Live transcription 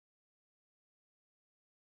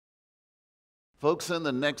Folks, in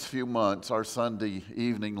the next few months, our Sunday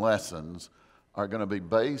evening lessons are going to be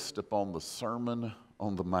based upon the Sermon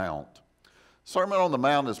on the Mount. Sermon on the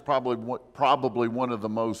Mount is probably one of the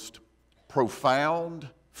most profound,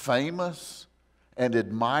 famous, and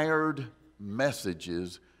admired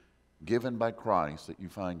messages given by Christ that you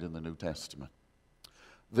find in the New Testament.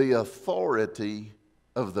 The authority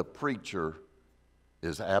of the preacher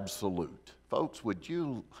is absolute. Folks,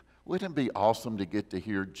 wouldn't it be awesome to get to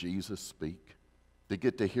hear Jesus speak? To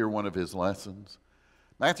get to hear one of his lessons?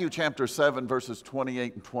 Matthew chapter 7, verses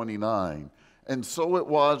 28 and 29. And so it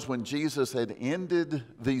was when Jesus had ended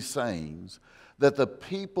these sayings that the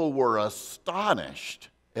people were astonished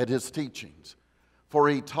at his teachings. For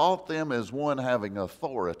he taught them as one having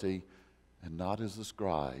authority and not as the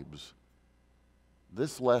scribes.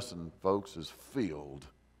 This lesson, folks, is filled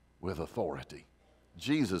with authority.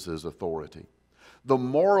 Jesus' authority. The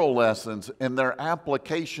moral lessons and their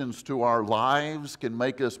applications to our lives can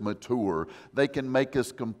make us mature. They can make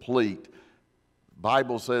us complete. The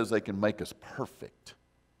Bible says they can make us perfect.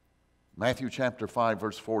 Matthew chapter 5,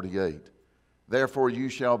 verse 48. Therefore you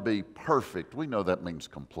shall be perfect. We know that means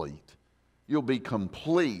complete. You'll be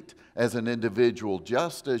complete as an individual,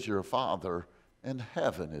 just as your Father in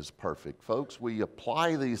heaven is perfect. Folks, we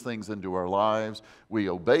apply these things into our lives. We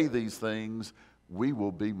obey these things. We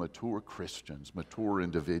will be mature Christians, mature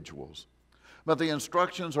individuals. But the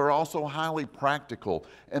instructions are also highly practical,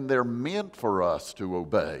 and they're meant for us to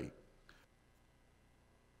obey.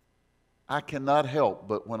 I cannot help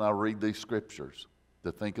but when I read these scriptures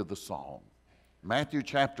to think of the song. Matthew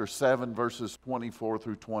chapter 7, verses 24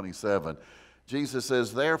 through 27. Jesus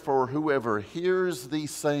says, therefore, whoever hears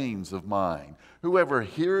these sayings of mine, whoever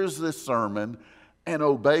hears this sermon and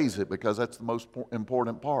obeys it, because that's the most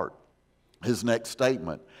important part, his next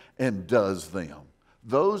statement, and does them.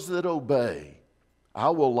 Those that obey, I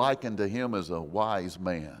will liken to him as a wise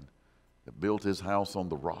man that built his house on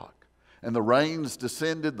the rock. And the rains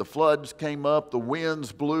descended, the floods came up, the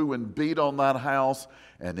winds blew and beat on that house,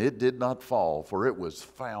 and it did not fall, for it was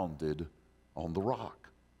founded on the rock.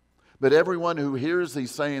 But everyone who hears these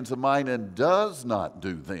sayings of mine and does not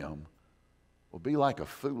do them will be like a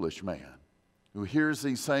foolish man who hears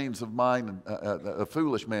these sayings of mine, a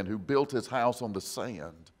foolish man who built his house on the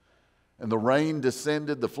sand. And the rain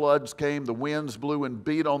descended, the floods came, the winds blew and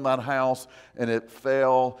beat on that house, and it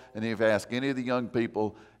fell. And if you ask any of the young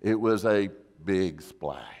people, it was a big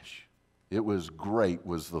splash. It was great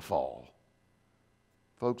was the fall.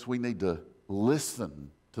 Folks, we need to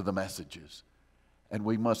listen to the messages, and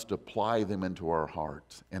we must apply them into our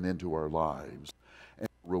hearts and into our lives.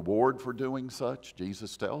 Reward for doing such,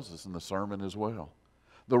 Jesus tells us in the sermon as well.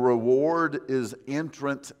 The reward is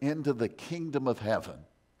entrance into the kingdom of heaven,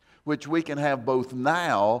 which we can have both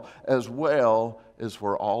now as well as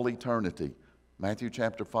for all eternity. Matthew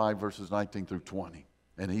chapter 5, verses 19 through 20.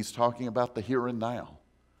 And he's talking about the here and now.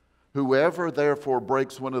 Whoever therefore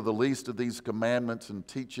breaks one of the least of these commandments and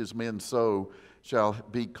teaches men so shall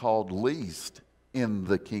be called least in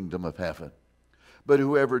the kingdom of heaven. But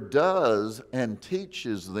whoever does and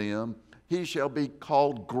teaches them, he shall be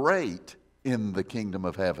called great in the kingdom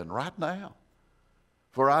of heaven. Right now.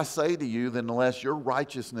 For I say to you that unless your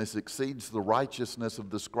righteousness exceeds the righteousness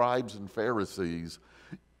of the scribes and Pharisees,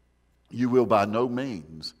 you will by no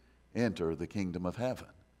means enter the kingdom of heaven.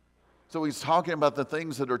 So he's talking about the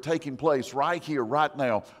things that are taking place right here, right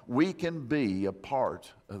now. We can be a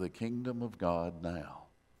part of the kingdom of God now.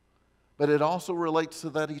 But it also relates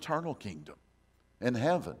to that eternal kingdom in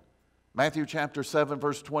heaven. Matthew chapter 7,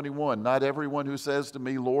 verse 21. Not everyone who says to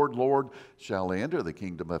me, Lord, Lord, shall enter the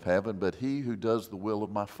kingdom of heaven, but he who does the will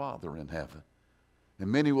of my Father in heaven.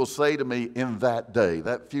 And many will say to me in that day,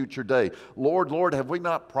 that future day, Lord, Lord, have we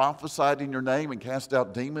not prophesied in your name and cast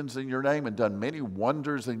out demons in your name and done many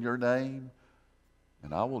wonders in your name?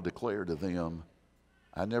 And I will declare to them,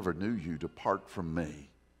 I never knew you. Depart from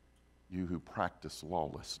me, you who practice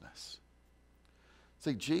lawlessness.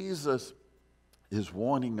 See, Jesus is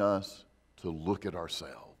wanting us to look at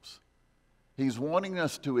ourselves. He's wanting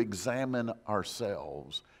us to examine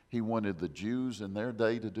ourselves. He wanted the Jews in their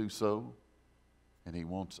day to do so, and he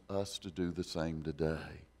wants us to do the same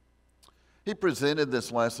today. He presented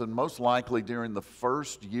this lesson most likely during the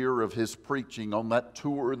first year of his preaching on that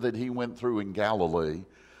tour that he went through in Galilee.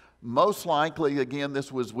 Most likely, again,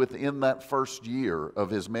 this was within that first year of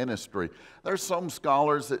his ministry. There's some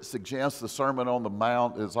scholars that suggest the Sermon on the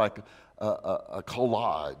Mount is like a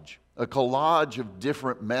collage of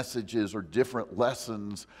different messages or different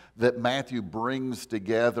lessons that Matthew brings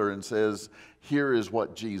together and says, here is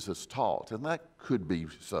what Jesus taught. And that could be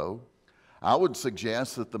so. I would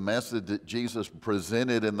suggest that the message that Jesus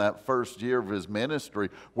presented in that first year of his ministry,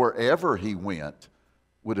 wherever he went,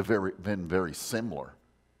 would have been very similar,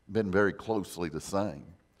 been very closely the same.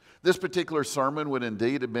 This particular sermon would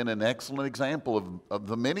indeed have been an excellent example of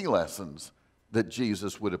the many lessons that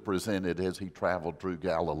Jesus would have presented as he traveled through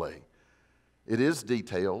Galilee. It is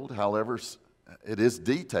detailed, however,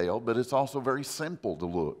 but it's also very simple to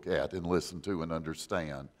look at and listen to and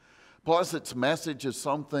understand. Plus, its message is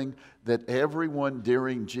something that everyone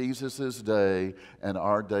during Jesus' day and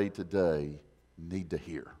our day today need to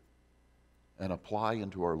hear and apply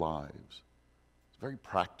into our lives. It's very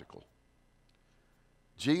practical.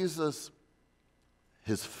 Jesus,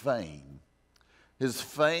 his fame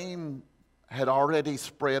had already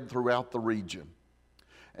spread throughout the region.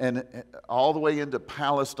 And all the way into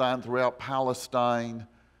Palestine, throughout Palestine,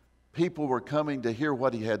 people were coming to hear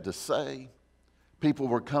what he had to say. People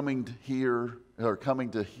were coming to hear, or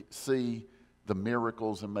coming to see the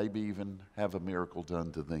miracles and maybe even have a miracle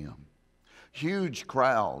done to them. Huge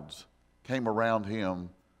crowds came around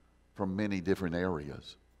him from many different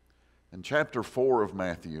areas. In chapter 4 of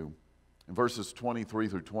Matthew, in verses 23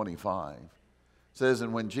 through 25, it says,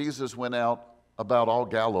 "And when Jesus went out about all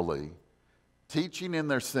Galilee, teaching in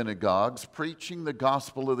their synagogues, preaching the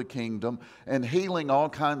gospel of the kingdom, and healing all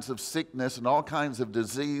kinds of sickness and all kinds of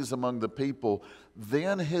disease among the people,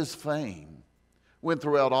 then his fame went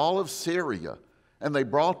throughout all of Syria, and they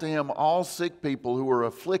brought to him all sick people who were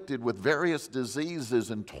afflicted with various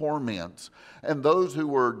diseases and torments, and those who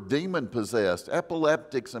were demon-possessed,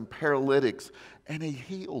 epileptics and paralytics, and he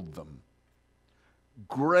healed them.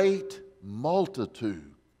 Great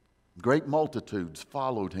multitudes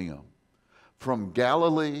followed him from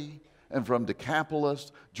Galilee and from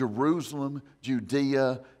Decapolis, Jerusalem,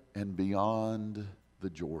 Judea, and beyond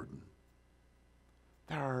the Jordan."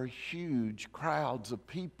 There are huge crowds of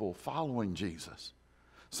people following Jesus.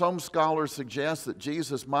 Some scholars suggest that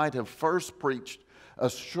Jesus might have first preached a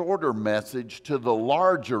shorter message to the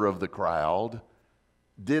larger of the crowd,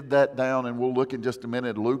 did that down, and we'll look in just a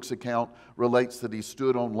minute. Luke's account relates that he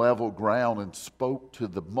stood on level ground and spoke to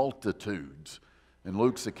the multitudes. In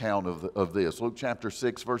Luke's account of this, Luke chapter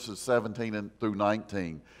 6, verses 17 through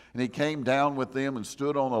 19. "And he came down with them and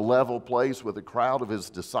stood on a level place with a crowd of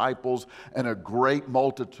his disciples and a great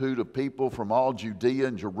multitude of people from all Judea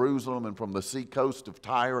and Jerusalem and from the seacoast of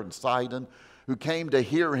Tyre and Sidon, who came to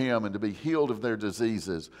hear him and to be healed of their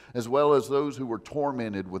diseases, as well as those who were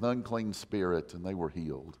tormented with unclean spirits, and they were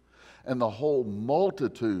healed. And the whole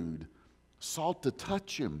multitude sought to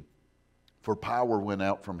touch him, for power went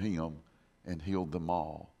out from him and healed them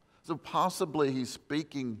all." So possibly he's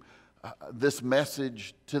speaking this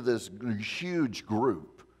message to this huge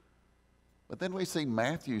group. But then we see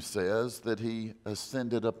Matthew says that he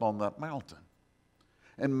ascended up on that mountain.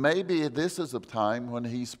 And maybe this is a time when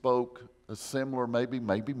he spoke a similar, maybe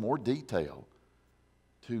more detail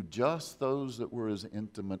to just those that were his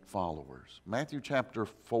intimate followers. Matthew chapter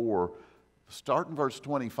 4, start in verse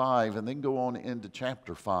 25 and then go on into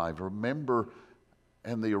chapter 5. Remember,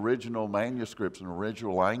 in the original manuscripts and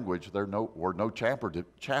original language, there were no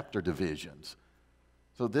chapter divisions.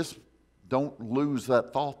 So don't lose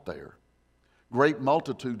that thought there. Great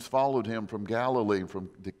multitudes followed him from Galilee, from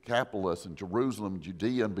Decapolis and Jerusalem,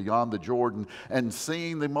 Judea, and beyond the Jordan. And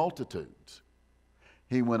seeing the multitudes,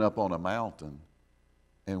 he went up on a mountain.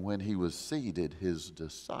 And when he was seated, his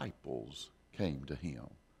disciples came to him.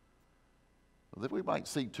 That we might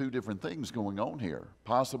see two different things going on here.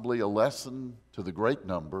 Possibly a lesson to the great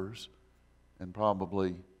numbers, and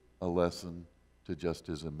probably a lesson to just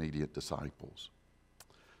his immediate disciples.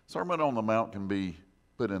 Sermon on the Mount can be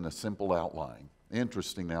put in a simple outline,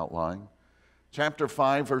 interesting outline. Chapter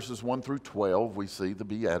 5, verses 1 through 12, we see the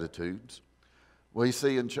Beatitudes. We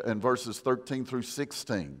see in verses 13 through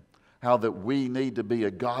 16 how that we need to be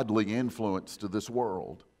a godly influence to this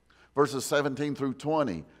world. Verses 17 through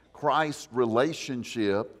 20, Christ's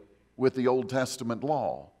relationship with the Old Testament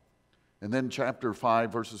law. And then chapter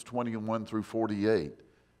 5, verses 21 through 48,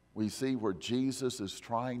 we see where Jesus is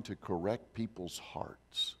trying to correct people's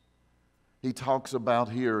hearts. He talks about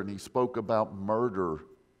here, and he spoke about murder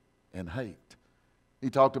and hate. He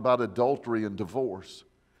talked about adultery and divorce.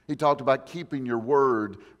 He talked about keeping your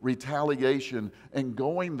word, retaliation, and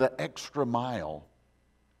going the extra mile.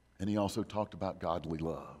 And he also talked about godly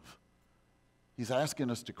love. He's asking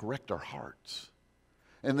us to correct our hearts.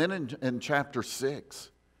 And then in chapter 6,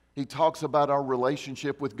 he talks about our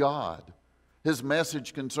relationship with God. His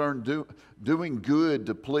message concerned doing good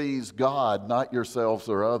to please God, not yourselves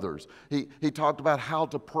or others. He talked about how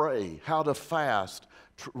to pray, how to fast,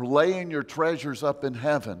 laying your treasures up in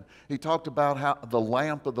heaven. He talked about how the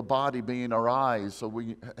lamp of the body being our eyes,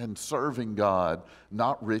 and serving God,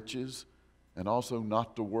 not riches, and also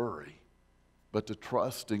not to worry, but to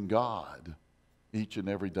trust in God each and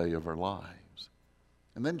every day of our lives.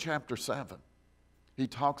 And then chapter 7, he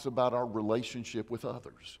talks about our relationship with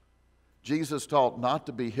others. Jesus taught not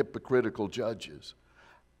to be hypocritical judges.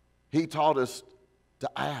 He taught us to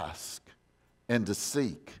ask and to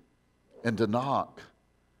seek and to knock.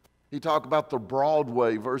 He talked about the broad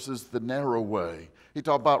way versus the narrow way. He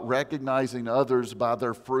talked about recognizing others by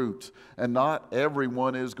their fruits, and not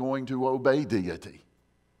everyone is going to obey deity.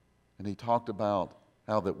 And he talked about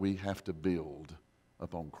how that we have to build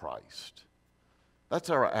upon Christ. That's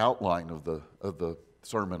our outline of the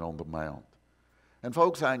Sermon on the Mount. And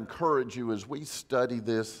folks, I encourage you as we study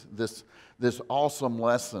this awesome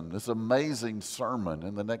lesson, this amazing sermon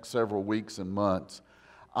in the next several weeks and months,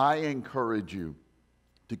 I encourage you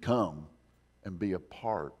to come and be a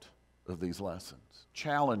part of these lessons.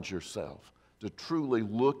 Challenge yourself to truly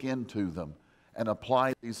look into them and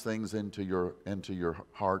apply these things into your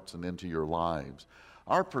hearts and into your lives.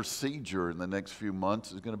 Our procedure in the next few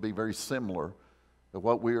months is going to be very similar to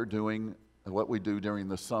what we are doing and what we do during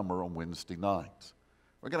the summer on Wednesday nights.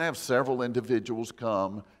 We're going to have several individuals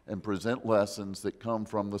come and present lessons that come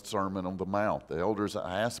from the Sermon on the Mount. The elders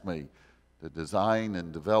asked me to design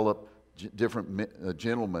and develop different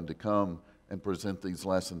gentlemen to come and present these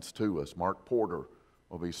lessons to us. Mark Porter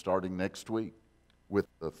will be starting next week with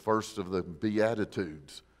the first of the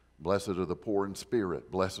Beatitudes. Blessed are the poor in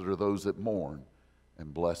spirit, blessed are those that mourn,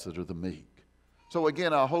 and blessed are the meek. So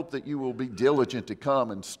again, I hope that you will be diligent to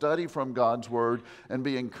come and study from God's Word and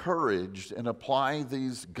be encouraged and apply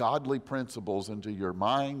these godly principles into your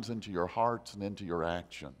minds, into your hearts, and into your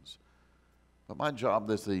actions. But my job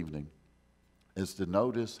this evening is to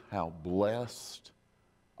notice how blessed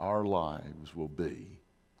our lives will be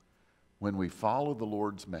when we follow the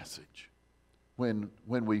Lord's message, when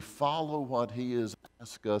we follow what He has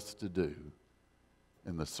asked us to do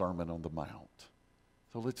in the Sermon on the Mount.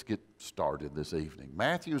 So let's get started this evening.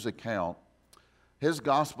 Matthew's account, his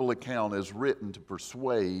gospel account, is written to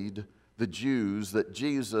persuade the Jews that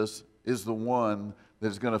Jesus is the one that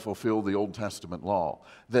is going to fulfill the Old Testament law,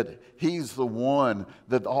 that He's the one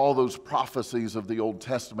that all those prophecies of the Old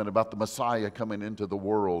Testament about the Messiah coming into the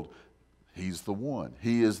world, He's the one.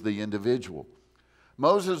 He is the individual.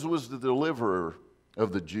 Moses was the deliverer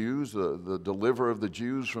of the Jews, the deliverer of the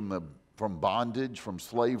Jews from bondage, from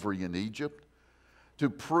slavery in Egypt. To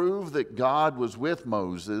prove that God was with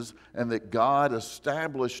Moses and that God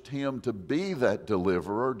established him to be that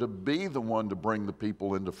deliverer, to be the one to bring the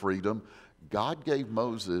people into freedom, God gave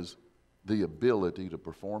Moses the ability to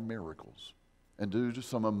perform miracles and do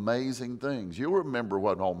some amazing things. You'll remember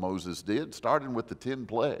what all Moses did, starting with the 10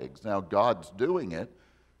 plagues. Now God's doing it,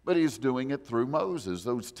 but He's doing it through Moses,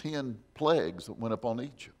 those 10 plagues that went upon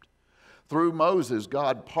Egypt. Through Moses,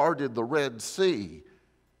 God parted the Red Sea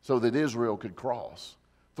so that Israel could cross.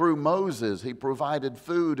 Through Moses, He provided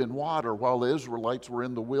food and water while the Israelites were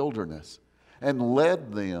in the wilderness and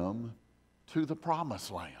led them to the promised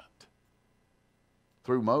land.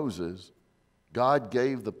 Through Moses, God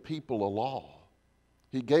gave the people a law.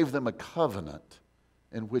 He gave them a covenant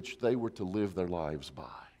in which they were to live their lives by.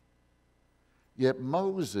 Yet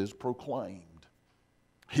Moses proclaimed.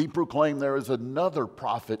 He proclaimed there is another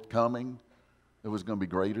prophet coming that was going to be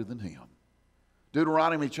greater than him.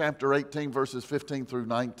 Deuteronomy chapter 18, verses 15 through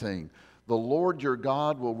 19. The Lord your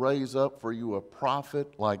God will raise up for you a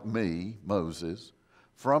prophet like me, Moses,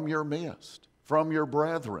 from your midst, from your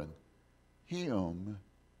brethren. Him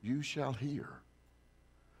you shall hear.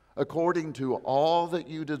 According to all that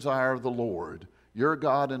you desire of the Lord, your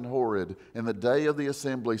God in Horeb, in the day of the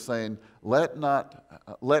assembly, saying, Let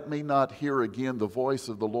me not hear again the voice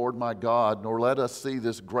of the Lord my God, nor let us see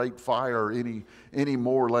this great fire any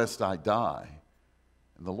more, lest I die.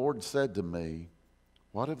 And the Lord said to me,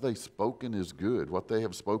 What have they spoken is good? What they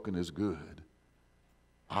have spoken is good.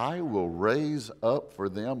 I will raise up for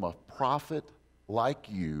them a prophet like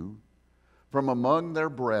you from among their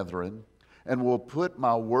brethren, and will put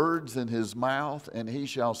my words in his mouth, and he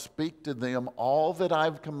shall speak to them all that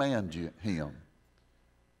I've commanded him.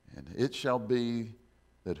 And it shall be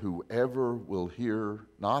that whoever will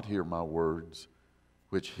not hear my words,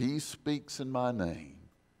 which he speaks in my name,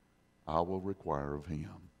 I will require of him.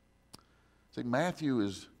 See, Matthew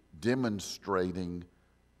is demonstrating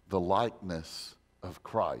the likeness of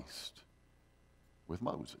Christ with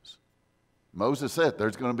Moses. Moses said,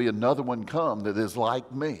 there's going to be another one come that is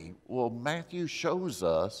like me. Well, Matthew shows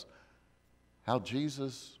us how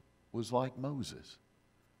Jesus was like Moses.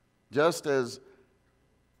 Just as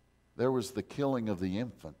There was the killing of the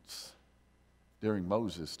infants during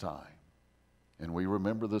Moses' time. And we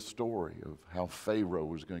remember the story of how Pharaoh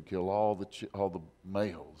was going to kill all the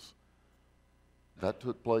males. That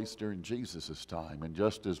took place during Jesus' time. And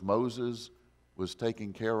just as Moses was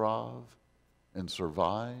taken care of and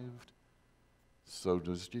survived, so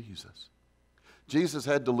does Jesus. Jesus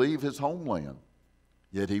had to leave his homeland,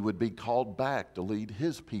 yet he would be called back to lead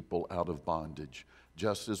his people out of bondage,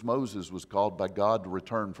 just as Moses was called by God to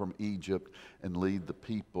return from Egypt and lead the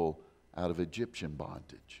people out of Egyptian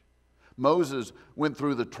bondage. Moses went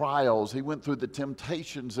through the trials. He went through the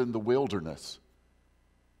temptations in the wilderness.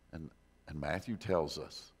 And Matthew tells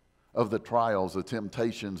us of the trials, the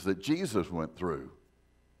temptations that Jesus went through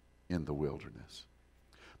in the wilderness.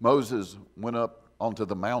 Moses went up onto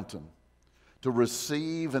the mountain to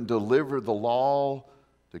receive and deliver the law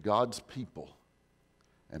to God's people.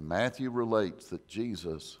 And Matthew relates that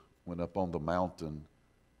Jesus went up on the mountain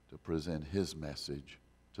to present his message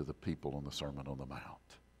to the people on the Sermon on the Mount.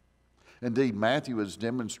 Indeed, Matthew is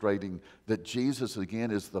demonstrating that Jesus,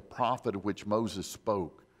 again, is the prophet of which Moses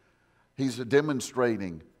spoke. He's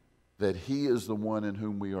demonstrating that he is the one in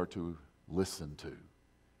whom we are to listen to.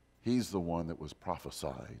 He's the one that was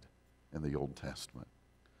prophesied in the Old Testament.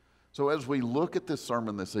 So as we look at this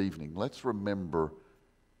sermon this evening, let's remember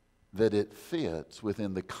that it fits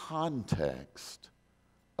within the context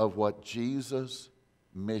of what Jesus'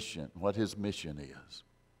 mission, what his mission is.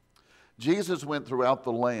 Jesus went throughout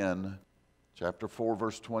the land, chapter 4,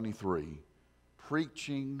 verse 23,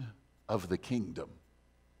 preaching of the kingdom.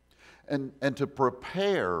 And to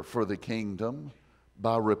prepare for the kingdom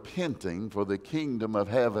by repenting, for the kingdom of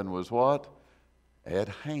heaven was what? At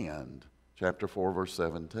hand. Chapter 4, verse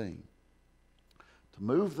 17. To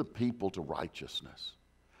move the people to righteousness,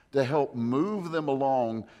 to help move them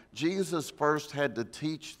along, Jesus first had to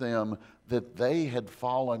teach them that they had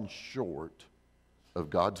fallen short of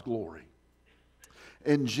God's glory.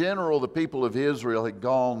 In general, the people of Israel had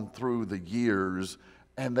gone through the years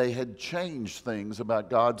and they had changed things about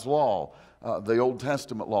God's law. The Old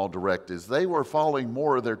Testament law directives. They were following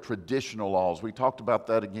more of their traditional laws. We talked about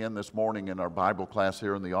that again this morning in our Bible class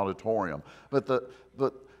here in the auditorium. But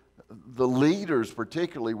the leaders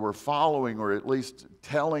particularly were following, or at least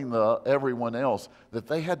telling everyone else, that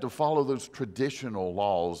they had to follow those traditional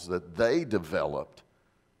laws that they developed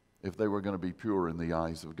if they were going to be pure in the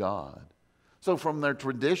eyes of God. So from their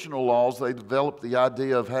traditional laws, they developed the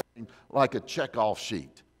idea of having like a check-off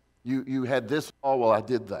sheet. You had this law, well, I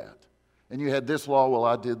did that. And you had this law, well,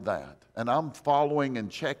 I did that. And I'm following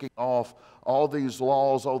and checking off all these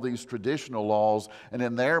laws, all these traditional laws, and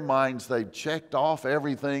in their minds, they've checked off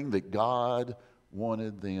everything that God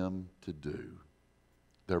wanted them to do.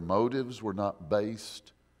 Their motives were not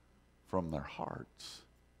based from their hearts.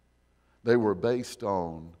 They were based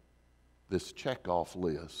on this check-off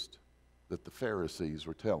list that the Pharisees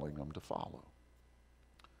were telling them to follow.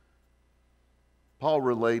 Paul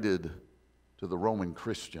related to the Roman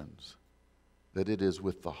Christians that it is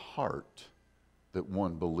with the heart that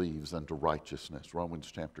one believes unto righteousness. Romans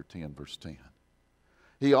chapter 10, verse 10.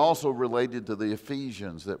 He also related to the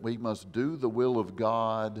Ephesians that we must do the will of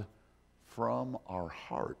God from our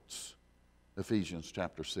hearts. Ephesians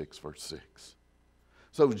chapter 6, verse 6.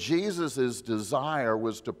 So Jesus' desire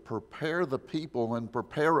was to prepare the people and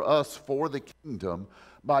prepare us for the kingdom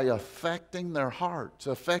by affecting their hearts,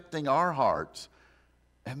 affecting our hearts,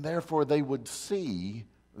 and therefore they would see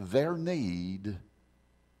their need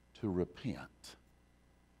to repent.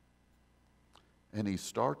 And he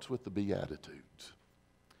starts with the Beatitudes.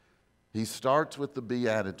 He starts with the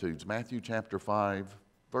Beatitudes, Matthew chapter 5,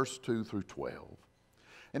 verse 2 through 12.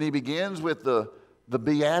 And he begins with the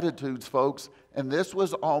Beatitudes, folks, and this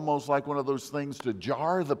was almost like one of those things to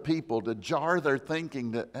jar the people, to jar their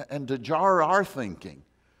thinking, and to jar our thinking.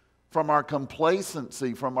 From our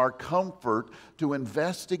complacency, from our comfort, to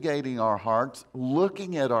investigating our hearts,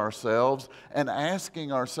 looking at ourselves, and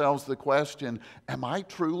asking ourselves the question, am I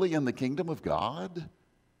truly in the kingdom of God?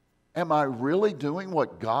 Am I really doing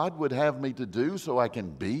what God would have me to do so I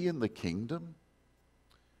can be in the kingdom?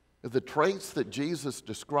 If the traits that Jesus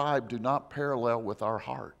described do not parallel with our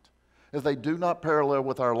heart, if they do not parallel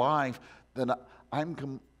with our life, then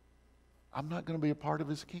I'm not going to be a part of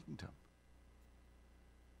his kingdom.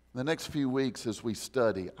 The next few weeks as we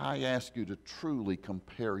study, I ask you to truly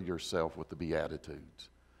compare yourself with the Beatitudes.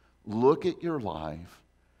 Look at your life,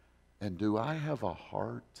 and do I have a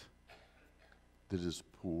heart that is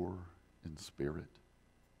poor in spirit?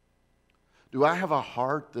 Do I have a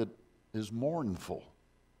heart that is mournful,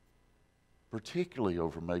 particularly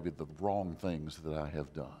over maybe the wrong things that I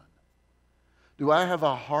have done? Do I have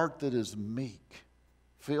a heart that is meek,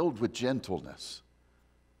 filled with gentleness?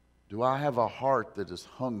 Do I have a heart that is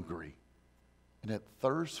hungry and it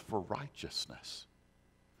thirsts for righteousness?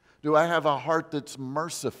 Do I have a heart that's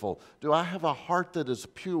merciful? Do I have a heart that is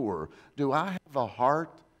pure? Do I have a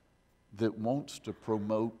heart that wants to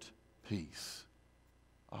promote peace?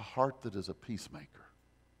 A heart that is a peacemaker?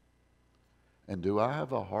 And do I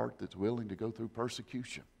have a heart that's willing to go through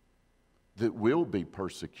persecution, that will be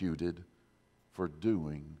persecuted for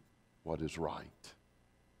doing what is right?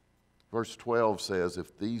 Verse 12 says,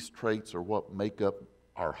 if these traits are what make up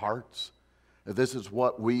our hearts, if this is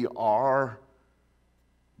what we are,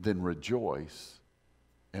 then rejoice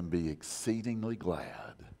and be exceedingly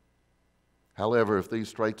glad. However, if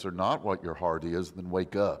these traits are not what your heart is, then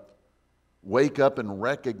wake up. Wake up and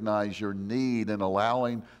recognize your need in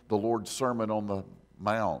allowing the Lord's Sermon on the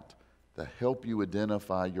Mount to help you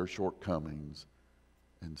identify your shortcomings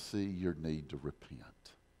and see your need to repent.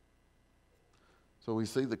 So we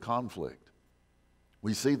see the conflict.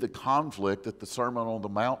 We see the conflict that the Sermon on the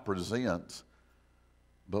Mount presents,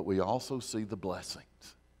 but we also see the blessings.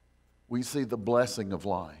 We see the blessing of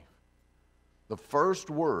life. The first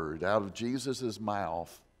word out of Jesus'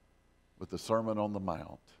 mouth with the Sermon on the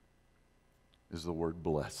Mount is the word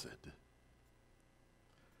blessed.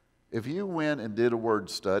 If you went and did a word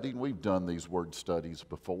study, and we've done these word studies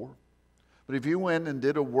before, but if you went and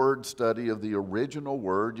did a word study of the original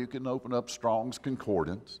word, you can open up Strong's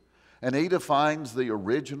Concordance, and he defines the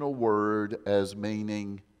original word as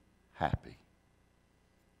meaning happy.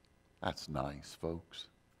 That's nice, folks.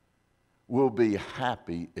 We'll be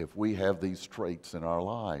happy if we have these traits in our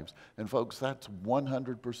lives. And folks, that's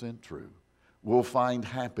 100% true. We'll find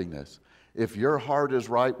happiness. If your heart is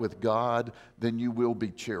right with God, then you will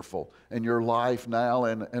be cheerful. And your life now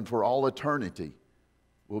and for all eternity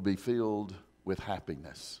will be filled with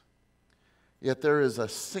happiness. Yet there is a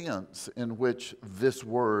sense in which this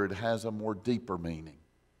word has a more deeper meaning,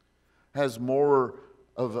 has more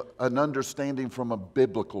of an understanding from a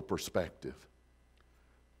biblical perspective.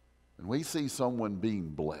 And we see someone being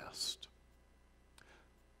blessed.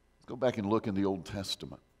 Let's go back and look in the Old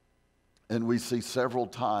Testament. And we see several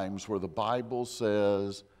times where the Bible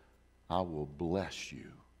says, I will bless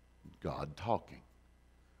you. God talking.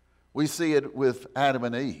 We see it with Adam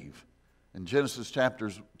and Eve in Genesis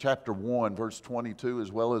chapter 1, verse 22,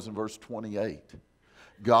 as well as in verse 28.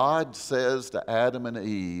 God says to Adam and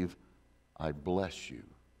Eve, I bless you.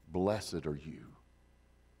 Blessed are you.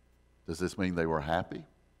 Does this mean they were happy?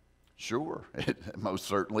 Sure, it most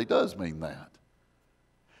certainly does mean that.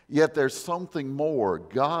 Yet there's something more.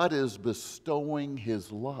 God is bestowing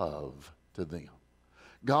His love to them.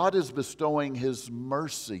 God is bestowing His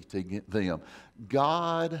mercy to them.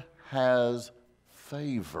 God has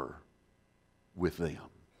favor with them.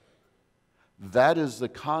 That is the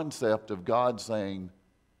concept of God saying,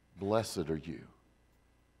 blessed are you,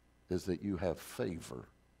 is that you have favor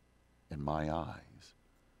in my eyes.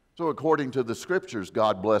 So according to the Scriptures,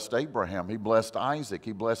 God blessed Abraham. He blessed Isaac.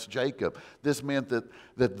 He blessed Jacob. This meant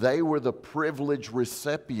that they were the privileged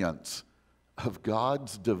recipients of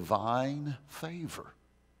God's divine favor.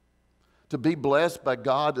 To be blessed by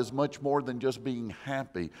God is much more than just being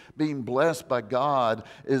happy. Being blessed by God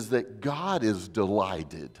is that God is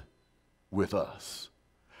delighted with us.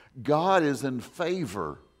 God is in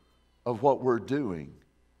favor of what we're doing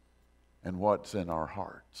and what's in our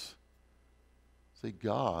hearts. See,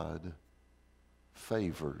 God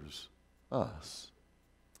favors us.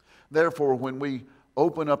 Therefore, when we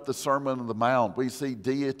open up the Sermon on the Mount, we see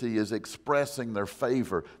deity is expressing their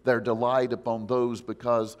favor, their delight upon those,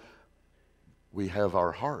 because we have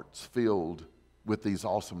our hearts filled with these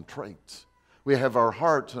awesome traits. We have our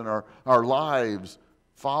hearts and our lives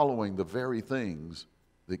following the very things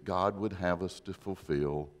that God would have us to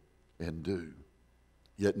fulfill and do.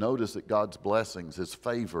 Yet notice that God's blessings, His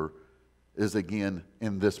favor, is again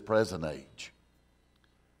in this present age.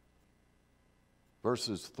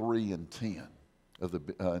 Verses 3 and 10 of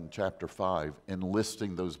in chapter 5,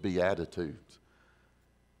 enlisting those Beatitudes.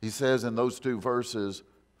 He says in those two verses,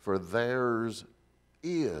 for theirs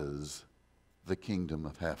is the kingdom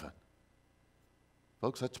of heaven.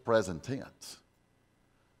 Folks, that's present tense.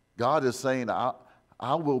 God is saying,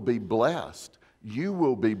 I will be blessed. You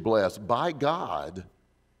will be blessed by God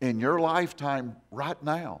in your lifetime right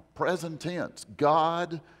now, present tense.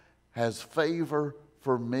 God has favor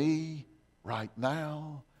for me right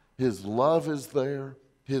now. His love is there.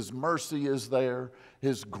 His mercy is there.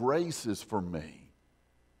 His grace is for me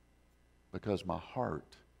because my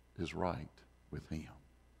heart is right with Him.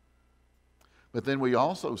 But then we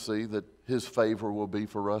also see that His favor will be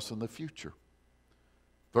for us in the future.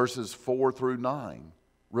 Verses 4 through 9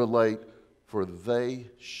 relate, for they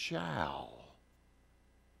shall.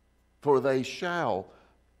 For they shall.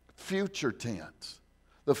 Future tense.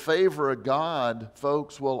 The favor of God,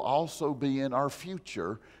 folks, will also be in our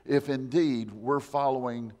future if indeed we're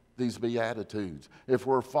following these Beatitudes, if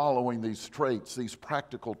we're following these traits, these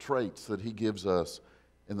practical traits that he gives us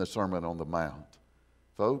in the Sermon on the Mount.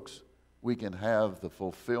 Folks, we can have the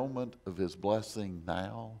fulfillment of his blessing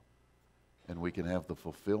now, and we can have the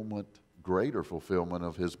fulfillment, greater fulfillment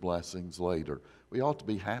of his blessings later. We ought to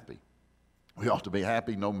be happy. We ought to be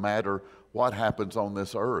happy no matter what happens on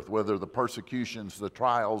this earth, whether the persecutions, the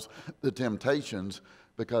trials, the temptations,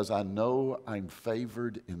 because I know I'm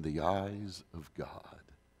favored in the eyes of God.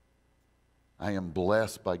 I am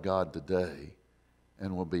blessed by God today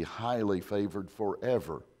and will be highly favored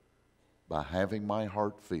forever by having my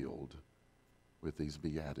heart filled with these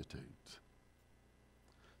Beatitudes.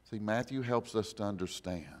 See, Matthew helps us to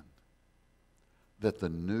understand that the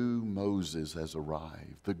new Moses has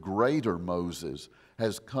arrived. The greater Moses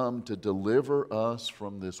has come to deliver us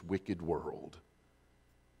from this wicked world.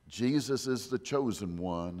 Jesus is the chosen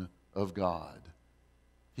one of God.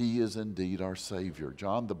 He is indeed our Savior.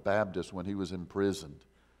 John the Baptist, when he was imprisoned,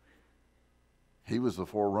 he was the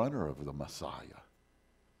forerunner of the Messiah.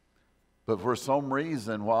 But for some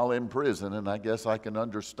reason, while in prison, and I guess I can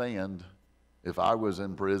understand if I was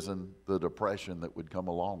in prison, the depression that would come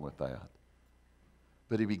along with that.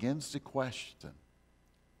 But he begins to question,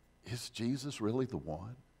 is Jesus really the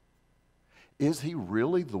one? Is he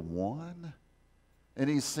really the one? And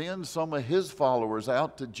he sends some of his followers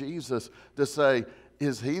out to Jesus to say,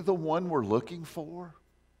 is he the one we're looking for?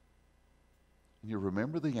 And you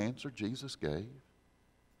remember the answer Jesus gave?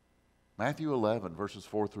 Matthew 11, verses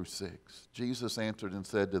 4 through 6. Jesus answered and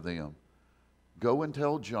said to them, go and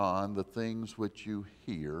tell John the things which you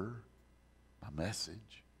hear, my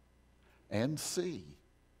message, and see.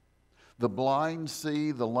 The blind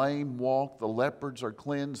see, the lame walk, the leopards are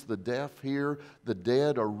cleansed, the deaf hear, the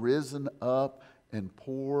dead are risen up, and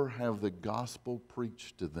poor have the gospel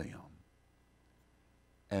preached to them.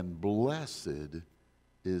 And blessed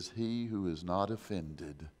is he who is not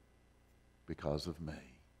offended because of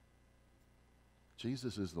me.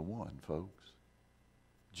 Jesus is the one, folks.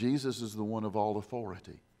 Jesus is the one of all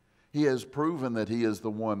authority. He has proven that he is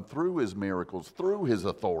the one through his miracles, through his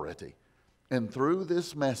authority, and through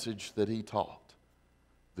this message that he taught,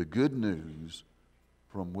 the good news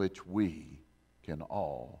from which we can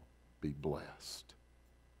all be blessed.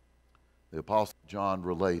 The Apostle John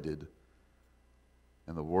related,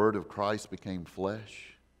 and the word of Christ became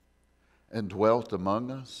flesh and dwelt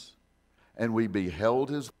among us, and we beheld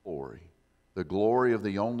his glory, the glory of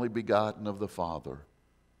the only begotten of the Father,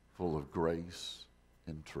 full of grace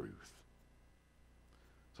and truth.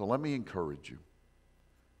 So let me encourage you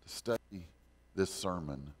to study this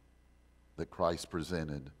sermon that Christ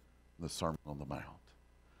presented in the Sermon on the Mount.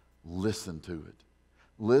 Listen to it.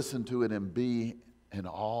 Listen to it and be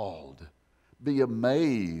awed. Be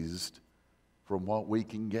amazed from what we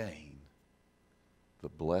can gain. The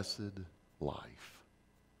blessed life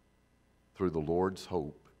through the Lord's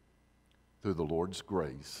hope, through the Lord's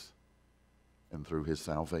grace, and through his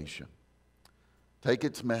salvation. Take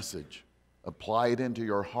its message, apply it into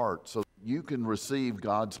your heart so you can receive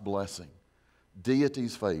God's blessing,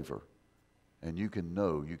 deity's favor, and you can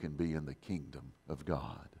know you can be in the kingdom of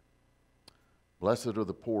God. Blessed are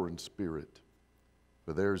the poor in spirit,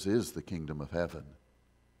 for theirs is the kingdom of heaven.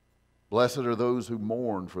 Blessed are those who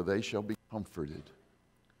mourn, for they shall be comforted.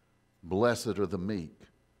 Blessed are the meek,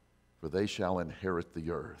 for they shall inherit the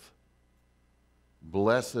earth.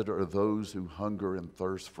 Blessed are those who hunger and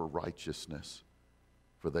thirst for righteousness,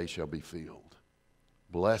 for they shall be filled.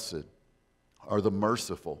 Blessed are the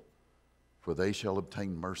merciful, for they shall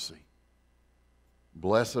obtain mercy.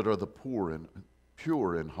 Blessed are the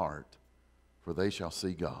pure in heart, for they shall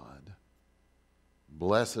see God.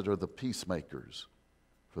 Blessed are the peacemakers,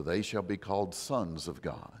 for they shall be called sons of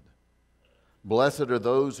God. Blessed are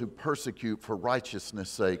those who persecute for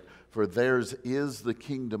righteousness' sake, for theirs is the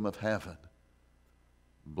kingdom of heaven.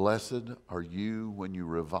 Blessed are you when you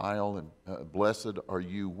revile, and blessed are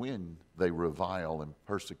you when they revile and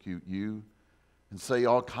persecute you, and say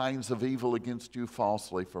all kinds of evil against you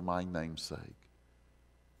falsely for my name's sake.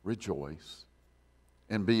 Rejoice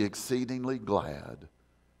and be exceedingly glad,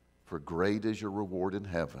 for great is your reward in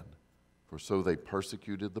heaven, for so they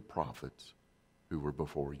persecuted the prophets who were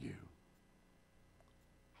before you.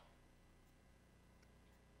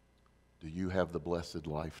 Do you have the blessed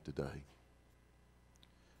life today?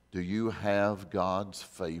 Do you have God's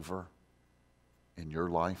favor in your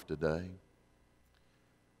life today?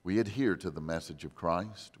 We adhere to the message of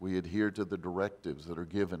Christ. We adhere to the directives that are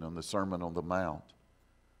given on the Sermon on the Mount,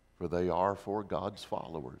 for they are for God's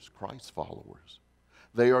followers, Christ's followers.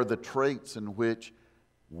 They are the traits in which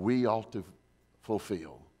we ought to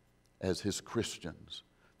fulfill as His Christians,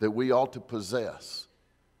 that we ought to possess,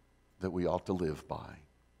 that we ought to live by.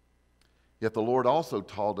 Yet the Lord also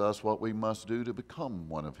taught us what we must do to become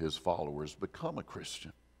one of His followers, become a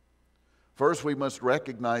Christian. First, we must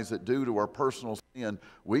recognize that due to our personal sin,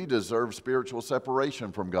 we deserve spiritual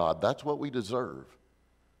separation from God. That's what we deserve.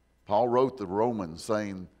 Paul wrote the Romans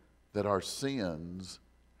saying that our sins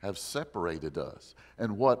have separated us,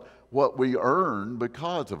 and what we earn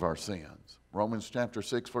because of our sins. Romans chapter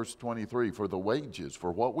 6, verse 23, for the wages,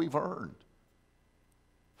 for what we've earned,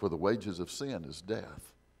 for the wages of sin is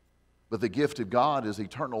death. But the gift of God is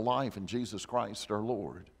eternal life in Jesus Christ our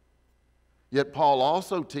Lord. Yet Paul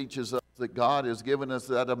also teaches us that God has given us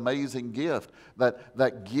that amazing gift,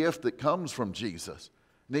 that gift that comes from Jesus.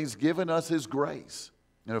 And He's given us His grace.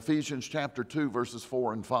 In Ephesians chapter 2, verses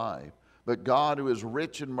 4 and 5. But God, who is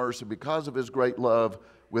rich in mercy because of His great love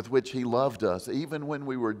with which He loved us, even when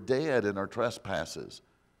we were dead in our trespasses,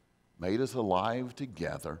 made us alive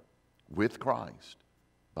together with Christ.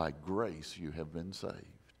 By grace you have been saved.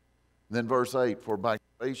 Then verse 8, for by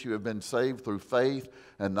grace you have been saved through faith,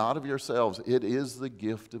 and not of yourselves. It is the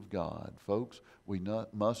gift of God. Folks, we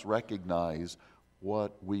must recognize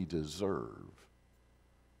what we deserve,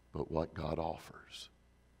 but what God offers.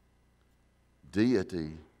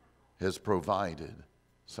 Deity has provided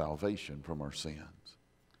salvation from our sins.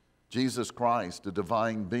 Jesus Christ, a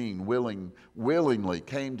divine being, willingly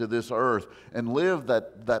came to this earth and lived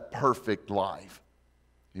that perfect life.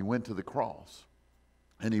 He went to the cross.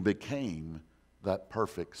 And He became that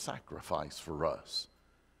perfect sacrifice for us.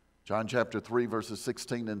 John chapter 3, verses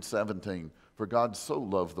 16 and 17. For God so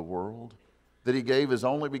loved the world that He gave His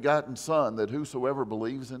only begotten Son, that whosoever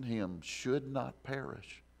believes in Him should not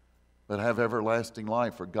perish, but have everlasting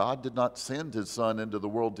life. For God did not send His Son into the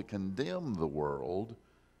world to condemn the world,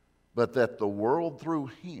 but that the world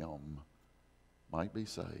through Him might be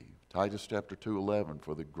saved. Titus chapter 2:11.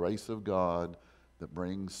 For the grace of God that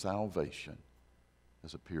brings salvation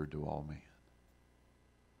has appeared to all men.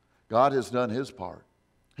 God has done His part.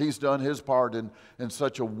 He's done His part in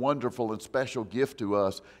such a wonderful and special gift to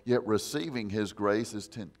us, yet receiving His grace is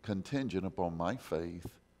contingent upon my faith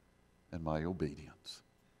and my obedience.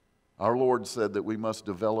 Our Lord said that we must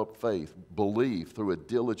develop faith, belief, through a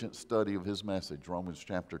diligent study of His message, Romans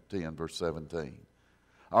chapter 10, verse 17.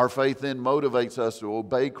 Our faith then motivates us to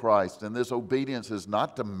obey Christ, and this obedience is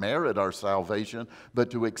not to merit our salvation, but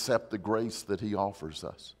to accept the grace that He offers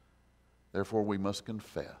us. Therefore, we must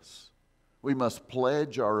confess. We must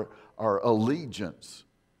pledge our allegiance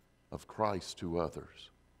of Christ to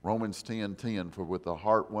others. Romans 10:10, for with the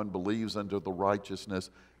heart one believes unto the righteousness,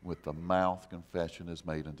 and with the mouth confession is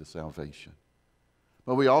made unto salvation.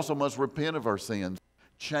 But we also must repent of our sins.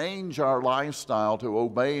 Change our lifestyle to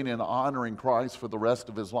obeying and honoring Christ for the rest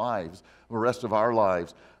of our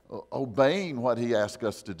lives, obeying what He asked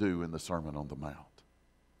us to do in the Sermon on the Mount.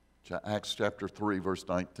 Acts chapter 3, verse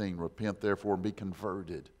 19, repent therefore and be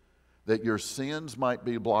converted, that your sins might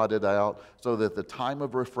be blotted out, so that the time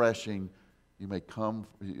of refreshing it may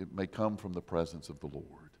come from the presence of the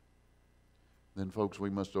Lord. Then, folks,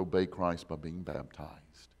 we must obey Christ by being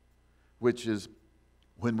baptized, which is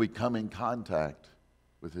when we come in contact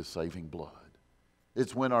with His saving blood.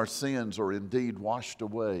 It's when our sins are indeed washed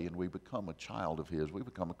away and we become a child of His. We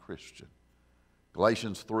become a Christian.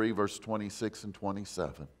 Galatians 3, verse 26 and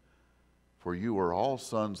 27. For you are all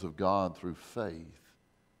sons of God through faith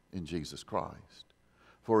in Jesus Christ.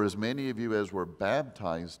 For as many of you as were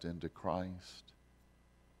baptized into Christ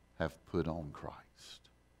have put on Christ.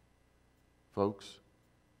 Folks,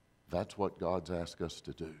 that's what God's asked us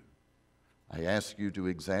to do. I ask you to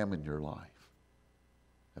examine your life.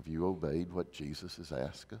 Have you obeyed what Jesus has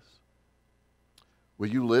asked us? Will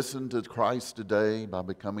you listen to Christ today by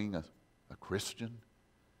becoming a Christian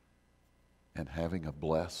and having a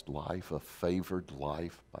blessed life, a favored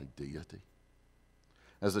life by deity?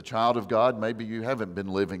 As a child of God, maybe you haven't been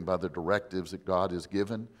living by the directives that God has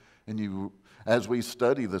given, and as we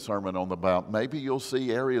study the Sermon on the Mount, maybe you'll see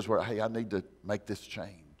areas where, hey, I need to make this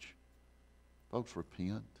change. Folks,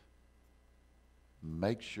 repent.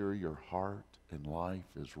 Make sure your heart and life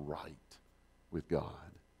is right with God.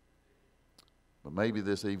 But maybe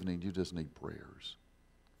this evening you just need prayers.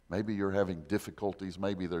 Maybe you're having difficulties.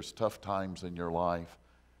 Maybe there's tough times in your life,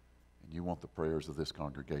 and you want the prayers of this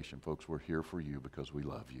congregation. Folks, we're here for you because we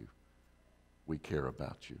love you. We care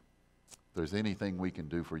about you. If there's anything we can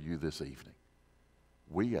do for you this evening,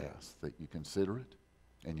 we ask that you consider it,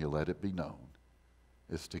 and you let it be known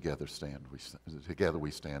as together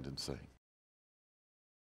we stand and sing.